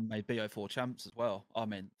 That man made BO4 champs as well. I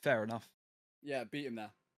mean, fair enough. Yeah, beat him there.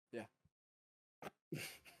 Yeah.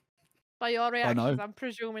 By your reactions, I'm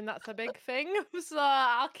presuming that's a big thing. So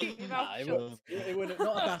I'll keep you mouth shut. It would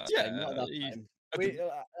not at that time. Not at that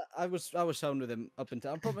time. I was sound with him up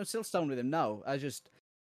until. I'm still sound with him now.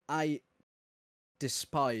 I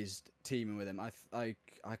despised teaming with him. I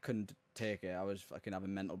couldn't take it. I was fucking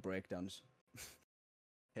having mental breakdowns.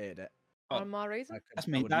 Hated it. One more reason. That's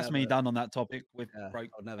me done on that topic with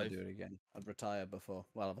break. I'd never do it again. I'd retire before.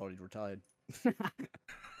 Well, I've already retired.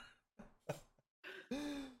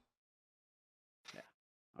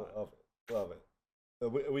 Love it.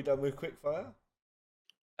 Are we done with quickfire?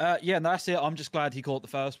 Yeah, no, that's it. I'm just glad he caught the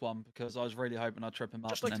first one because I was really hoping I'd trip him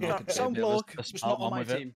up. Just and like then I could some bloke, just not on my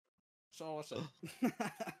with team. So awesome.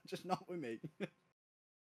 Just not with me.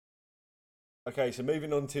 Okay, so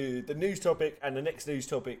moving on to the news topic, and the next news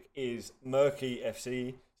topic is Murky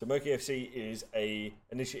FC. So Murky FC is a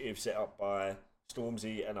initiative set up by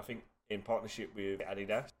Stormzy and I think in partnership with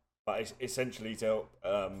Adidas, but it's essentially to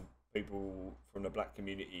help people from the black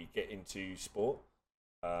community get into sport.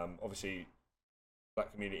 Obviously,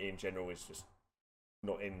 black community in general is just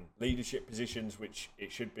not in leadership positions, which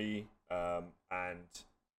it should be, and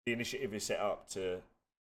the initiative is set up to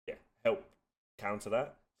help counter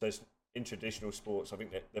that. So it's in traditional sports, I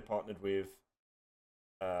think they're partnered with,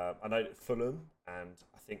 I know Fulham and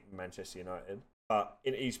I think Manchester United. But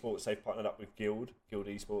in esports, they've partnered up with Guild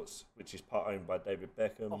Esports, which is part owned by David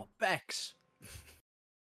Beckham. Oh, Becks.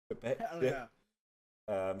 Yeah.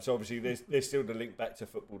 So obviously, there's still the link back to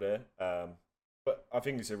football there. But I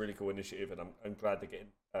think it's a really cool initiative, and I'm glad they're getting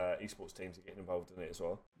esports teams are getting involved in it as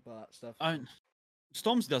well. That stuff.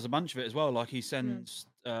 Stormzy does a bunch of it as well. Like he sends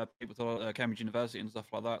people to Cambridge University and stuff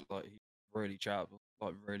like that. Like he's really charitable.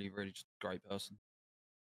 Like really, really just a great person.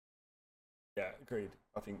 Yeah, agreed.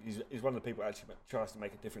 I think he's one of the people that actually tries to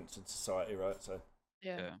make a difference in society, right? So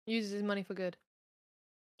yeah. Uses his money for good.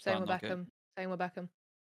 Same with Beckham.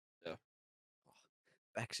 Yeah.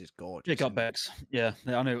 Bex is gorgeous. Pick up Bex. Yeah,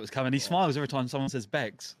 I knew it was coming. He smiles every time someone says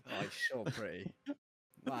Bex. Oh, he's so pretty.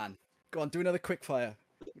 Man, go on, do another quick fire.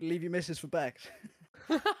 Leave your missus for Bex.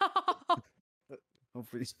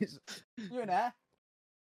 Hopefully you in there?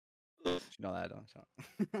 She's not there,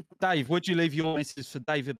 don't. Dave, would you leave your missus for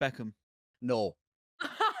David Beckham? No.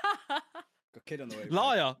 Got a kid on the way.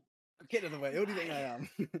 Liar. Got a kid on the way. Who do you think I am?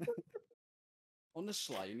 On the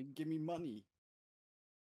sly, and you can give me money.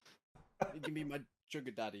 You can be my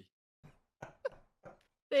sugar daddy.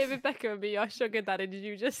 David Beckham would be your sugar daddy, did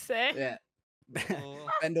you just say? Yeah.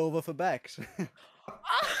 Bend over for Bex.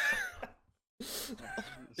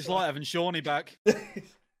 It's like having Shawnee back.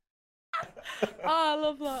 I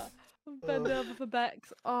love that. I'm bending over for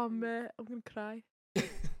Bex. Oh, mate, I'm going to cry.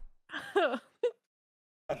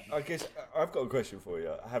 I guess I've got a question for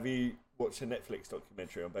you. Have you watched a Netflix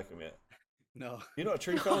documentary on Beckham yet? No. You're not a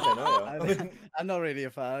true fan then, are you? I'm not really a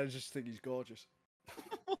fan. I just think he's gorgeous.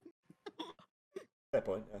 Fair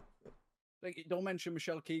point, yeah. Like, don't mention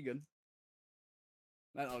Michelle Keegan.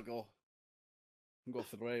 Then I'll go. and go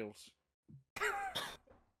off the rails.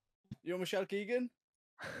 You know Michelle Keegan?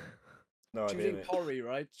 No She was idea. in Corrie,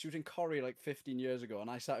 right? She was in Corrie like 15 years ago, and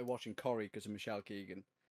I started watching Corrie because of Michelle Keegan.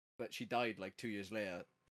 But she died like 2 years later.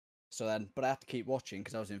 So then, but I had to keep watching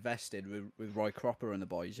because I was invested with Roy Cropper and the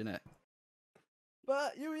boys, innit?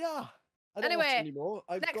 But here we are. I don't watch Anyway, anymore.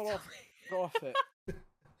 I've next got off it. But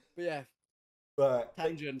yeah, But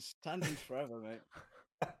tangents forever,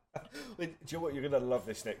 mate. do you know what? You're gonna love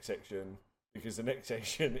this next section because the next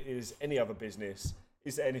section is any other business.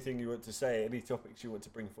 Is there anything you want to say? Any topics you want to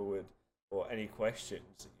bring forward, or any questions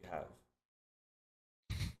that you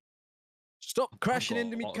have? Stop crashing got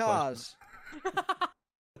into a me lot of cars.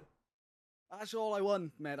 That's all I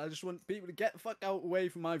want, man. I just want people to get the fuck out away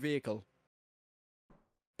from my vehicle.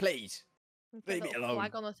 Please. Leave me alone.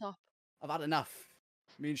 Flag on the top. I've had enough.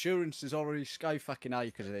 My insurance is already sky fucking high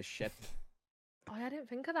because of this shit. Oh, I didn't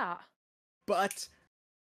think of that. But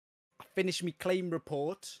I finished my claim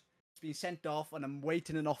report. It's been sent off and I'm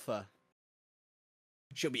waiting an offer.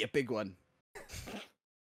 Should be a big one.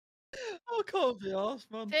 I can't be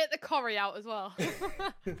arsed, man. Take the Corrie out as well.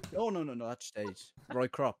 Oh, no, that stays. Roy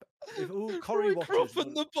Crop. If Corrie Roy watches, Crop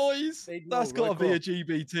and the boys. they'd know That's got Roy to be a Crop.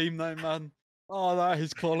 GB team name, man. Oh, that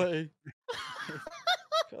is quality.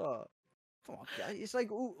 God. Come on, guys. It's like,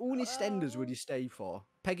 who many stenders would you stay for?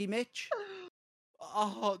 Peggy Mitch?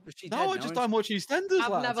 Oh, Is she no, dead I now, just isn't don't watch EastEnders, I've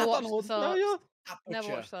lads. never I don't watched know what the to tell soaps. you. Never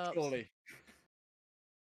Butcher, watched soaps. surely.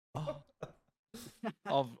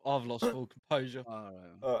 I've lost full composure. All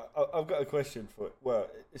right. I've got a question for it. Well,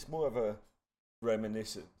 it's more of a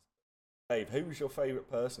reminiscence. Dave, who was your favourite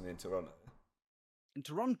person in Toronto? In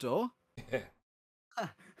Toronto? Yeah.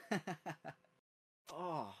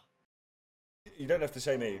 Oh. You don't have to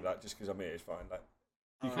say me, like, just because I'm here, it's fine. Like,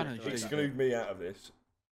 you Oh, can right. exclude me out of this.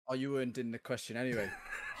 Oh, you weren't in the question anyway.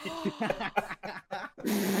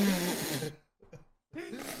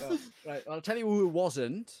 Right, I'll tell you who it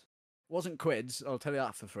wasn't. Wasn't Quids. I'll tell you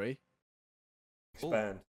that for free.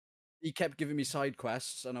 Expand. He kept giving me side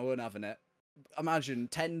quests, and I weren't having it. Imagine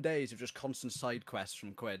 10 days of just constant side quests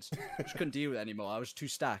from Quids. Just couldn't deal with it anymore. I was too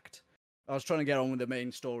stacked. I was trying to get on with the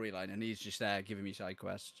main storyline, and he's just there giving me side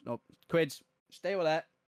quests. Nope. Quids, stay with that.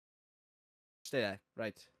 Stay there.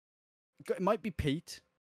 Right. It might be Pete.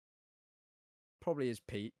 Probably is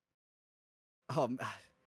Pete.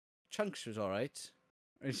 Chunks was alright.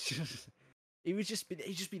 It's just he'd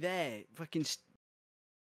just be there, fucking.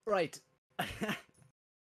 Right.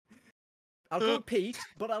 I'll go Pete,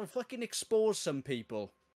 but I'll fucking expose some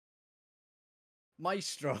people.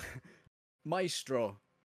 Maestro,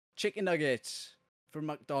 chicken nuggets from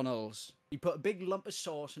McDonald's. He put a big lump of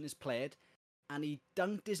sauce on his plate, and he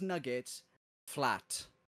dunked his nuggets flat.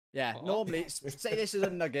 Yeah, normally, say this is a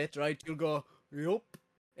nugget, right? You'll go, yup,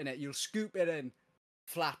 in it. You'll scoop it in.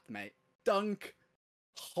 Flat, mate. Dunk.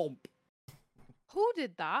 Hump. Who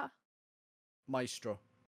did that? Maestro.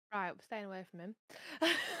 Right, we're staying away from him.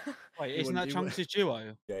 Wait, You isn't that wouldn't- Chunks'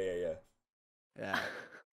 duo? Yeah. Yeah.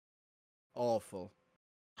 Awful.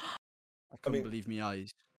 I couldn't believe my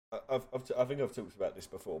eyes. I think I've talked about this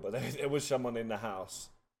before, but there was someone in the house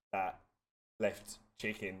that left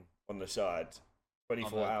chicken on the side.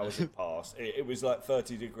 24 hours had passed. It was like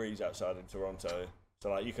 30 degrees outside in Toronto. So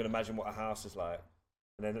like you can imagine what a house is like.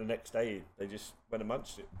 And then the next day, they just went and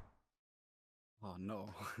munched it. Oh, no.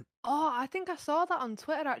 Oh, I think I saw that on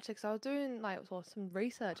Twitter actually, because I was doing like some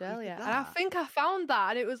research Who did earlier, and I that? think I found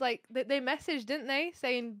that, and it was like they messaged, didn't they,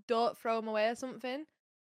 saying don't throw them away or something?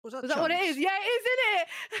 Was Was that what it is? Yeah, it is,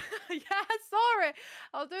 isn't it? Yeah, I saw it.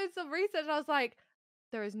 I was doing some research, and I was like,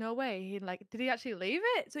 there is no way did he actually leave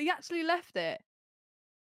it? So he actually left it.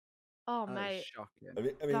 Oh, That mate, is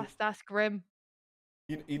shocking. I mean, that's grim.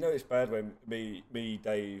 you know it's bad when me,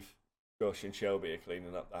 Dave, Josh, and Shelby are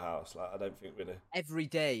cleaning up the house. Like I don't think we'd Every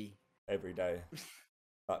day. every day.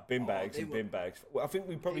 Like bin bags they and were- bin bags. Well, I think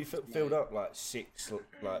we probably filled up like 6.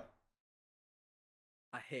 Like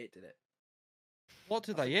I hated it. What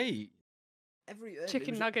do they eat?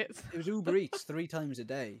 Chicken nuggets. It was Uber Eats 3 times a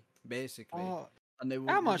day, basically. And they were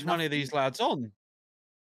How much money are these lads on?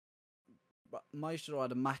 Maestro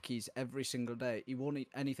had a Mackey's every single day. He won't eat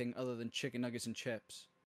anything other than chicken nuggets and chips.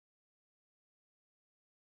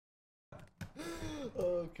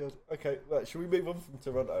 oh god. Okay, right. Should we move on from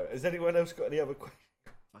Toronto? Has anyone else got any other questions?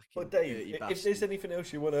 Well, Dave, if there's anything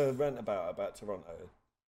else you want to rant about Toronto,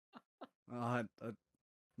 I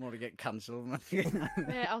want to get cancelled.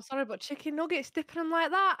 Yeah, I'm sorry, but chicken nuggets dipping them like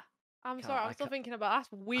that. I'm sorry, I'm still thinking about that's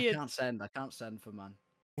weird. I can't send for man.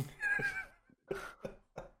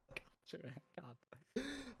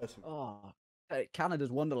 God. Oh, hey, Canada's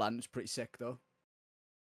Wonderland is pretty sick though.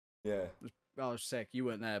 yeah. I was sick. You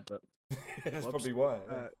weren't there, but That's probably why.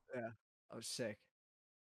 Yeah, I was sick.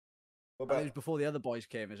 What And it about? was before the other boys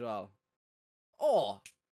came as well. Oh,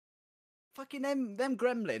 fucking them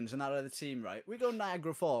gremlins and that other team, right? We go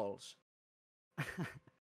Niagara Falls.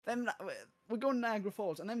 We go Niagara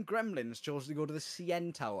Falls, and them gremlins chose to go to the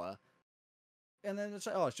CN Tower. And then it's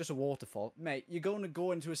like, oh, it's just a waterfall. Mate, you're going to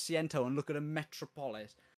go into a CN Tower and look at a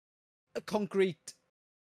metropolis. A concrete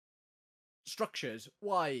structures.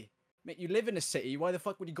 Why? Mate, you live in a city. Why the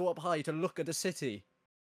fuck would you go up high to look at a city?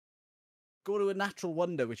 Go to a natural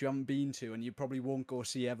wonder which you haven't been to and you probably won't go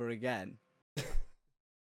see ever again. What's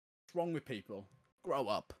wrong with people? Grow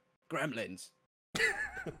up. Gremlins.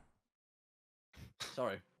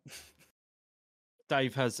 Sorry.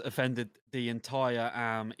 Dave has offended the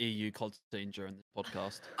entire EU COD scene during this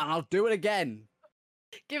podcast. And I'll do it again.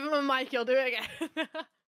 Give him a mic, he'll do it again.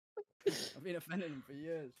 I've been offending him for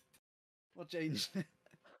years. What changed?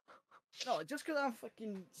 No, just because I'm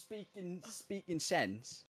fucking speaking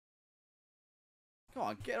sense. Come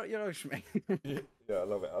on, get out your house, mate. Yeah, I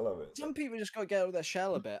love it. I love it. Some people just got to get out of their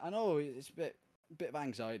shell a bit. I know it's a bit of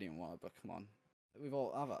anxiety and what, but come on. We've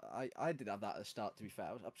all I did have that at the start, to be fair.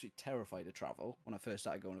 I was absolutely terrified to travel when I first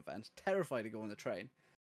started going to events. Terrified to go on the train.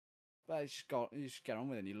 But you just get on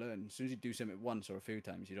with it and you learn. As soon as you do something once or a few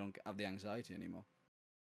times, you don't have the anxiety anymore.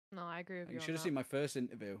 No, I agree with you. You should have seen my first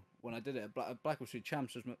interview when I did it at Blackwood Street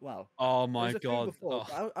Champs. Oh my god! Before,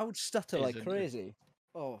 I would stutter like crazy.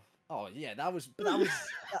 Oh yeah, that was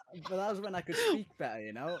when I could speak better,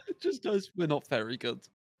 you know. Just because we're not very good.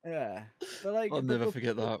 Yeah, but like I'll never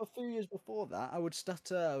forget that. A few years before that, I would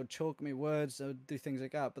stutter, I would choke my words, I would do things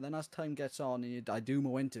like that. But then as time gets on, and I do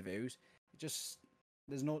more interviews,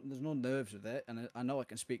 there's no nerves with it, and I know I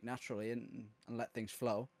can speak naturally and let things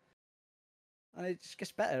flow, and it just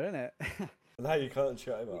gets better, isn't it? Now you can't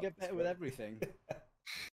shut him up. You get better with everything.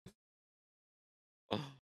 That's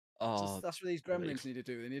what these gremlins need to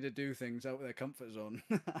do. They need to do things out of their comfort zone.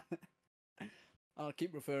 I'll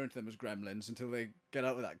keep referring to them as gremlins until they get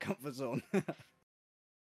out of that comfort zone.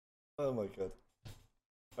 Oh my god.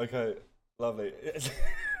 Okay, lovely.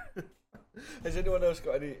 Has anyone else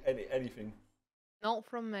got anything? Not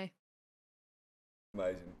from me.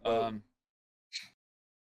 Amazing. Well,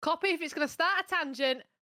 Copy, if it's going to start a tangent,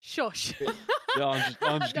 shush. Yeah,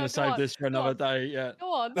 I'm just going to save this for another day. Yeah.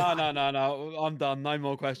 Go on. No. I'm done. No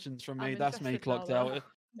more questions from me. That's me clocked out.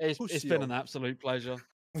 It's been an absolute pleasure.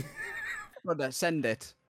 Brother, send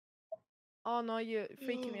it. Oh no, you're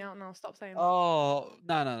freaking me out now. Stop saying that. Oh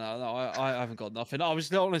no! I haven't got nothing. I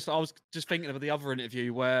was honest. I was just thinking of the other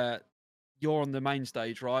interview where you're on the main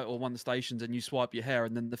stage, right, or one of the stations, and you swipe your hair,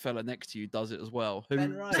 and then the fella next to you does it as well. Who's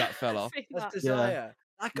that fella? That's Desire.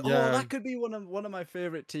 Yeah. That could be one of my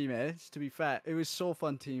favourite teammates. To be fair, it was so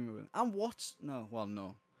fun teaming with him. And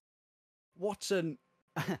Watson.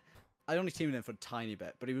 I only teamed with him for a tiny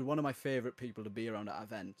bit, but he was one of my favourite people to be around at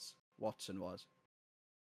events. Watson was.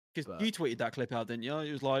 Because you tweeted that clip out, didn't you?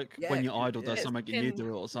 It was like when your idol does something and you do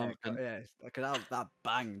it or something. Yeah, because that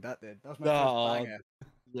banged, that did. That was my first banger.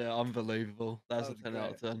 Yeah, unbelievable. That's a 10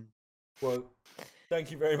 out of 10. Well, thank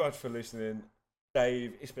you very much for listening.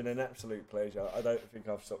 Dave, it's been an absolute pleasure. I don't think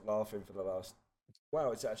I've stopped laughing for the last...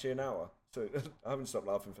 Wow, it's actually an hour. So I haven't stopped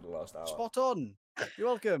laughing for the last hour. Spot on. You're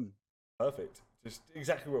welcome. Perfect. Just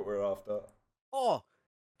exactly what we're after. Oh,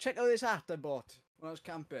 check out this hat I bought when I was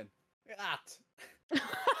camping. Look at that.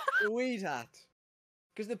 The weed hat.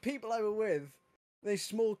 Because the people I were with, they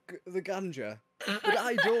smoke the ganja, but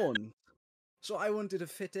I don't. So I wanted to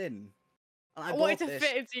fit in. And I wanted to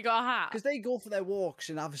fit in, so you got a hat. Because they go for their walks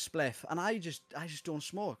and have a spliff, and I just don't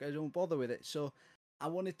smoke. I don't bother with it. So I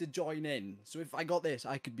wanted to join in. So if I got this,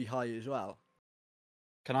 I could be high as well.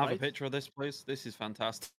 Can I have a picture of this, please? This is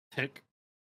fantastic.